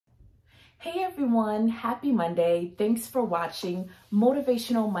Hey everyone, happy Monday. Thanks for watching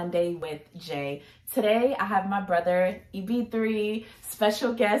Motivational Monday with Jay. Today I have my brother EB3,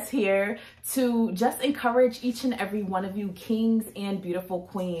 special guest here to just encourage each and every one of you kings and beautiful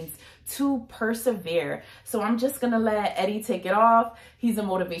queens to persevere. So I'm just gonna let Eddie take it off. He's a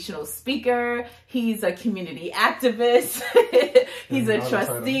motivational speaker. He's a community activist. He's a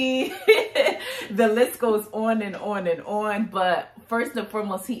trustee. The list goes on and on and on. But first and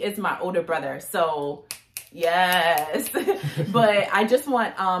foremost, he is my older brother. So yes. But I just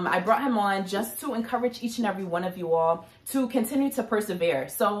want, I brought him on just to encourage each and every one of you all to continue to persevere.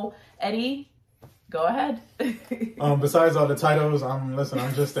 So Eddie, go ahead. Besides all the titles, I'm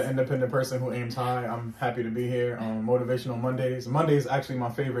just an independent person who aims high. I'm happy to be here on Motivational Mondays. Monday is actually my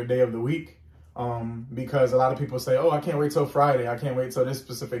favorite day of the week because a lot of people say, oh, I can't wait till Friday. I can't wait till this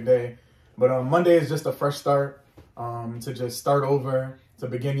specific day. But Monday is just a fresh start to just start over, to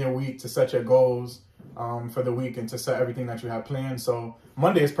begin your week, to set your goals for the week and to set everything that you have planned. So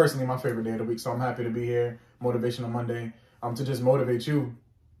Monday is personally my favorite day of the week. So I'm happy to be here, Motivational Monday, to just motivate you.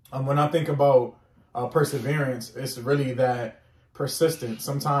 When I think about perseverance, it's really that persistence.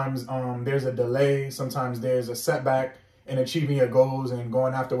 Sometimes there's a delay, sometimes there's a setback in achieving your goals and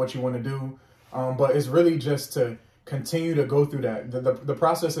going after what you want to do. But it's really just to continue to go through that. The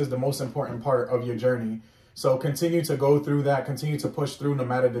process is the most important part of your journey. So continue to go through that, continue to push through no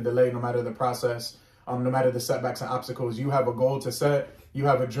matter the delay, no matter the process, no matter the setbacks and obstacles. You have a goal to set, you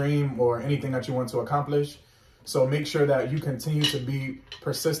have a dream or anything that you want to accomplish. So make sure that you continue to be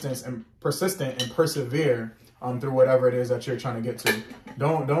persistent and persevere through whatever it is that you're trying to get to.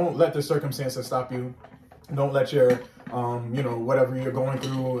 Don't let the circumstances stop you. Don't let your, whatever you're going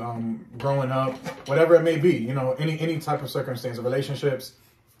through, growing up, whatever it may be, any type of circumstance, relationships,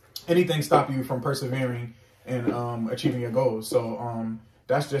 anything stop you from persevering and achieving your goals. So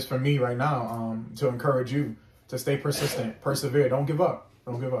that's just for me right now, to encourage you to stay persistent, persevere, don't give up,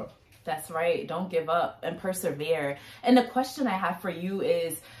 don't give up. That's right. Don't give up and persevere. And the question I have for you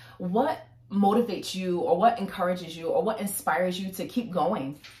is, what motivates you or what encourages you or what inspires you to keep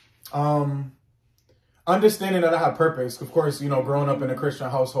going? Understanding that I have purpose. Of course, growing up in a Christian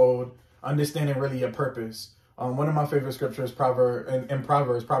household, understanding really your purpose. One of my favorite scriptures, Proverbs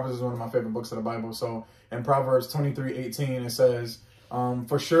is one of my favorite books of the Bible. So in Proverbs 23:18, it says,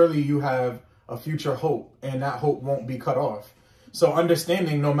 for surely you have a future hope and that hope won't be cut off. So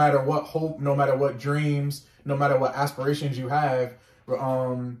understanding no matter what hope, no matter what dreams, no matter what aspirations you have,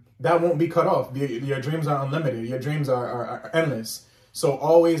 that won't be cut off. Your dreams are unlimited. Your dreams are endless. So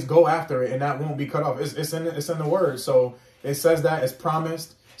always go after it and that won't be cut off. It's in the word. So it says that it's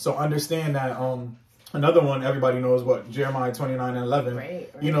promised. So understand that another one everybody knows what Jeremiah 29:11.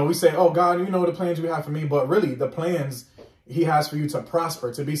 Right. We say, oh God, the plans you have for me. But really the plans he has for you to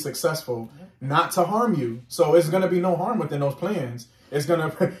prosper, to be successful, not to harm you. So it's going to be no harm within those plans. It's going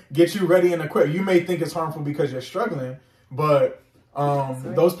to get you ready and equipped. You may think it's harmful because you're struggling, but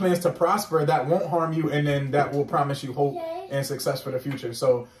those plans to prosper, that won't harm you. And then that will promise you hope and success for the future.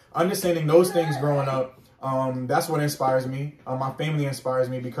 So understanding those things growing up, that's what inspires me. My family inspires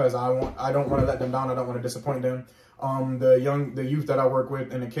me because I don't want to let them down. I don't want to disappoint them. The youth that I work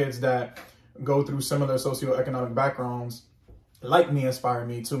with and the kids that go through similar socioeconomic backgrounds like me inspire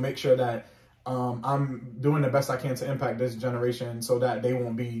me to make sure that I'm doing the best I can to impact this generation so that they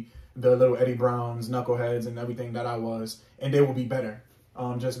won't be the little Eddie Browns, knuckleheads, and everything that I was, and they will be better,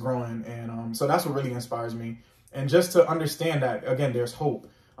 just growing. And so that's what really inspires me. And just to understand that, again, there's hope.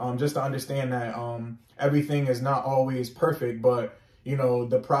 Just to understand that everything is not always perfect, but,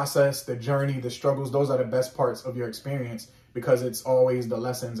 the process, the journey, the struggles, those are the best parts of your experience because it's always the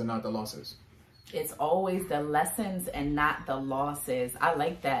lessons and not the losses. It's always the lessons and not the losses. I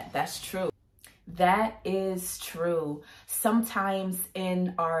like that. That's true. That is true. Sometimes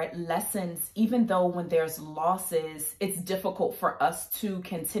in our lessons, even though when there's losses, it's difficult for us to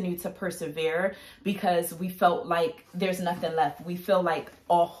continue to persevere because we felt like there's nothing left. We feel like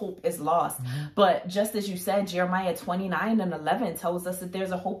all hope is lost. Mm-hmm. But just as you said, Jeremiah 29:11 tells us that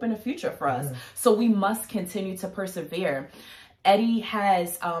there's a hope in the future for us. So we must continue to persevere. Eddie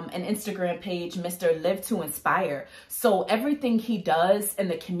has an Instagram page, Mr. Live to Inspire. So everything he does in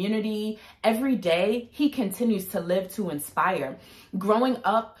the community, every day, he continues to live to inspire. Growing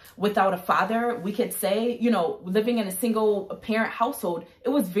up without a father, we could say, living in a single parent household, it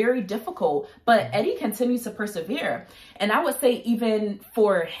was very difficult, but Eddie continues to persevere. And I would say even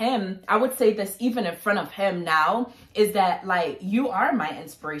for him, I would say this even in front of him now, is that you are my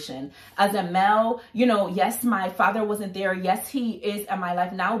inspiration. As a male, yes, my father wasn't there. Yes, he is in my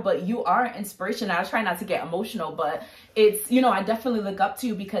life now, but you are inspiration. I try not to get emotional, but It's, you know, I definitely look up to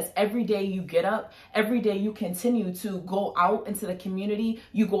you because every day you get up, every day you continue to go out into the community,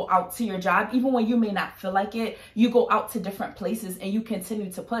 you go out to your job, even when you may not feel like it, you go out to different places and you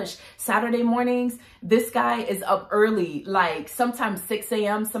continue to push. Saturday mornings, this guy is up early, like sometimes 6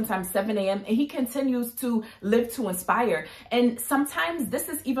 a.m., sometimes 7 a.m., and he continues to live to inspire. And sometimes this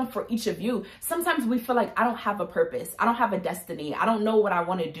is even for each of you. Sometimes we feel like I don't have a purpose, I don't have a destiny, I don't know what I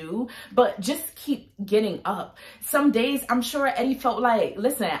want to do, but just keep getting up. Some days I'm sure Eddie felt like,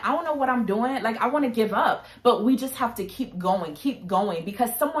 listen, I don't know what I'm doing, like I want to give up, but we just have to keep going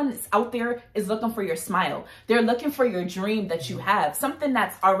because someone out there is looking for your smile. They're looking for your dream that you have, something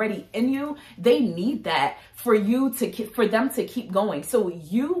that's already in you. They need that for them to keep going. So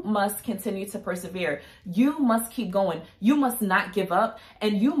you must continue to persevere. You must keep going. You must not give up,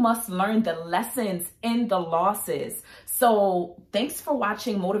 and you must learn the lessons in the losses. So thanks for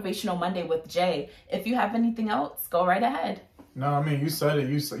watching Motivational Monday with Jay. If you have anything else, go right ahead. No, I mean, you said it.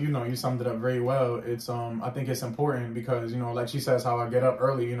 You summed it up very well. It's I think it's important because, you know, like she says, how I get up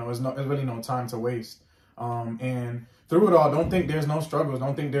early. You know, there's really no time to waste. And through it all, don't think there's no struggles.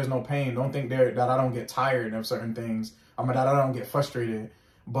 Don't think there's no pain. Don't think that I don't get tired of certain things. That I don't get frustrated.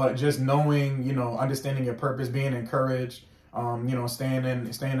 But just knowing, you know, understanding your purpose, being encouraged, you know, staying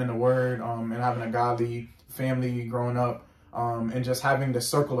in the Word, and having a godly family growing up. And just having the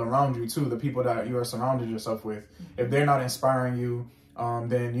circle around you too, the people that you are surrounded yourself with. If they're not inspiring you,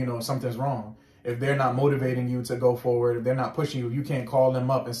 then, you know, something's wrong. If they're not motivating you to go forward, if they're not pushing you, you can't call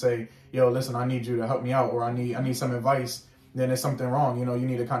them up and say, yo, listen, I need you to help me out, or I need some advice, then there's something wrong. You know, you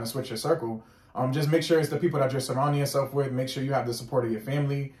need to kind of switch your circle. Just make sure it's the people that you're surrounding yourself with. Make sure you have the support of your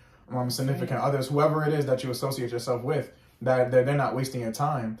family, significant others, whoever it is that you associate yourself with, that they're not wasting your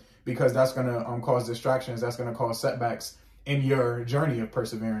time, because that's going to cause distractions. That's going to cause setbacks in your journey of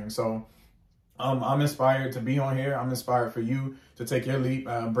persevering. So I'm inspired to be on here. I'm inspired for you to take your leap,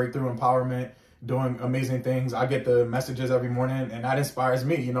 breakthrough empowerment, doing amazing things. I get the messages every morning, and that inspires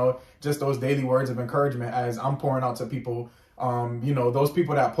me, you know, just those daily words of encouragement as I'm pouring out to people. You know, those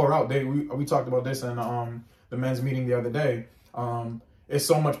people that pour out, we talked about this in the men's meeting the other day. It's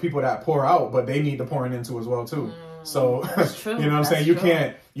so much people that pour out, but they need to pouring into as well too. So, you know what I'm saying?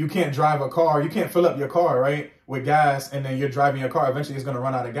 You can't drive a car. You can't fill up your car, right, with gas, and then you're driving your car. Eventually it's going to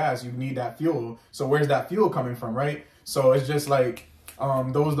run out of gas. You need that fuel. So where's that fuel coming from, right? So it's just like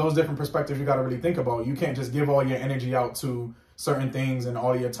those different perspectives you got to really think about. You can't just give all your energy out to certain things and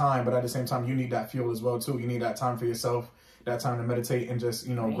all your time, but at the same time, you need that fuel as well too. You need that time for yourself, that time to meditate and just,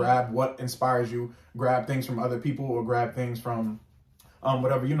 you know, grab what inspires you, grab things from other people, or grab things from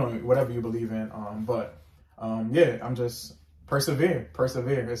whatever you believe in. Yeah, I'm just persevere.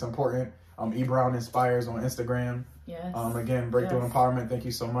 It's important. E Brown Inspires on Instagram. Yes. Again, Breakthrough Empowerment. Thank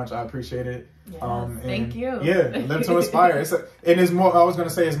you so much. I appreciate it. Yes. Thank you. Yeah, live to inspire. It's more. I was gonna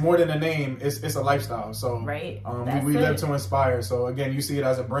say it's more than a name. It's a lifestyle. So right. We live to inspire. So again, you see it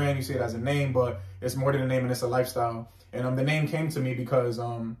as a brand, you see it as a name, but it's more than a name, and it's a lifestyle. And the name came to me because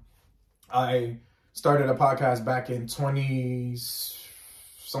I started a podcast back in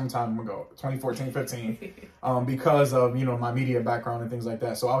 2014, 15, because of, you know, my media background and things like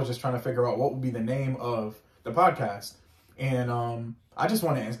that. So I was just trying to figure out what would be the name of the podcast. And I just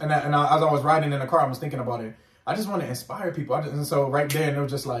want to, as I was riding in the car, I was thinking about it. I just want to inspire people. And so right there, it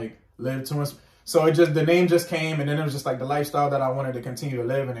was just like, live to inspire. So the name just came, and then it was just like the lifestyle that I wanted to continue to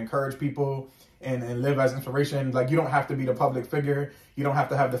live and encourage people and live as inspiration. Like, you don't have to be the public figure. You don't have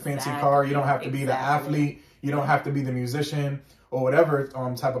to have the fancy car. You don't have to be the athlete. You don't have to be the musician, or whatever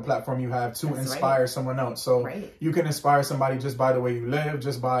type of platform you have to inspire someone else. So you can inspire somebody just by the way you live,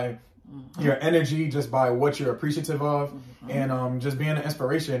 just by your energy, just by what you're appreciative of. And just being an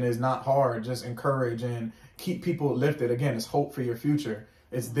inspiration is not hard. Just encourage and keep people lifted. Again, it's hope for your future.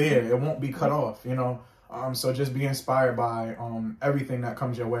 It's there. It won't be cut off, you know. So just be inspired by everything that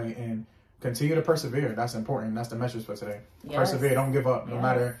comes your way, and continue to persevere. That's important. That's the message for today. Yes. Persevere. Don't give up. No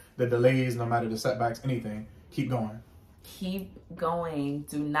matter the delays, no matter the setbacks, anything. Keep going. Keep going.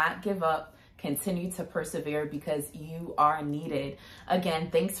 Do not give up. Continue to persevere, because you are needed. Again,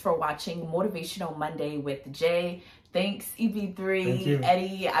 thanks for watching Motivational Monday with Jay. Thanks, EB3,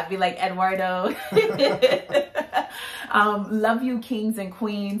 Eddie. I be like Eduardo. Love you, kings and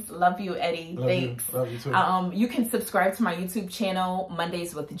queens. Love you, Eddie. Thanks. Love you too. You can subscribe to my YouTube channel,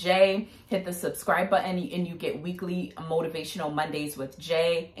 Mondays with Jay. Hit the subscribe button, and you get weekly Motivational Mondays with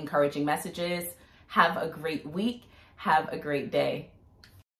Jay, encouraging messages. Have a great week. Have a great day.